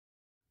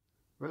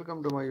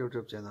Welcome to my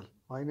YouTube channel.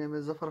 My name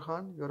is Zafar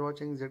Khan. You are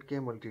watching ZK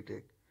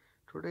Multitech.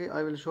 Today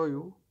I will show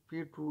you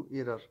P2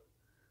 error.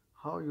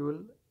 How you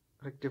will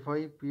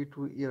rectify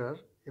P2 error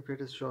if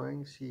it is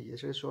showing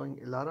it is showing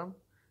alarm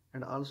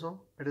and also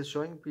it is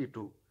showing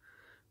P2.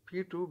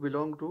 P2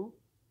 belong to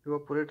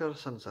evaporator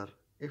sensor.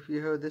 If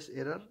you have this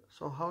error,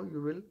 so how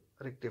you will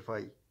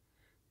rectify?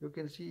 You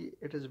can see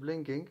it is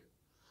blinking.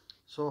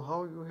 So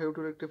how you have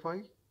to rectify?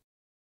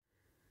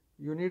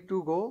 You need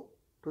to go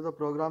to the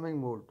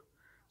programming mode.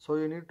 So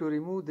you need to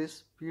remove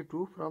this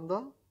P2 from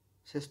the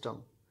system.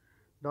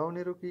 Down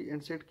arrow key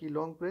and set key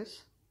long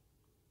press.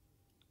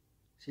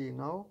 See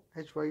now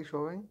HY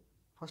showing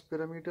first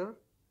parameter.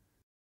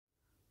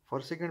 For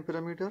second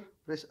parameter,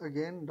 press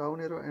again down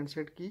arrow and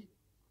set key.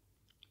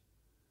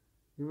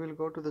 You will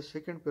go to the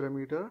second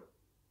parameter.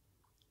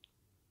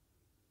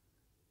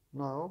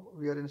 Now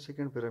we are in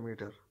second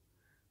parameter.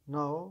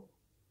 Now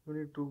you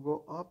need to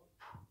go up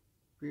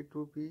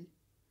P2P.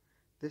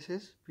 This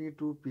is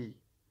P2P.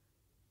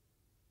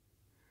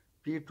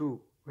 P2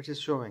 which is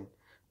showing.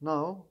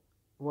 Now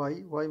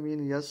Y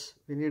mean yes,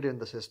 we need in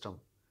the system.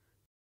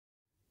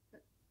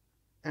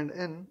 And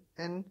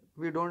N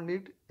we don't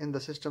need in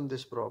the system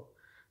this probe.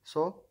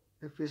 So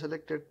if we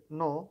selected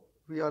no,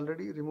 we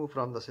already remove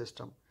from the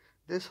system.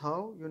 This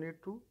how you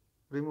need to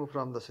remove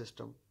from the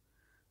system.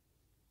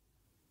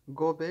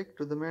 Go back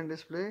to the main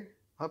display,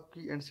 up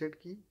key and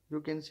set key. You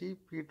can see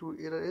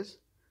P2 error is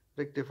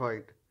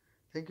rectified.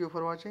 Thank you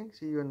for watching.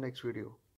 See you in next video.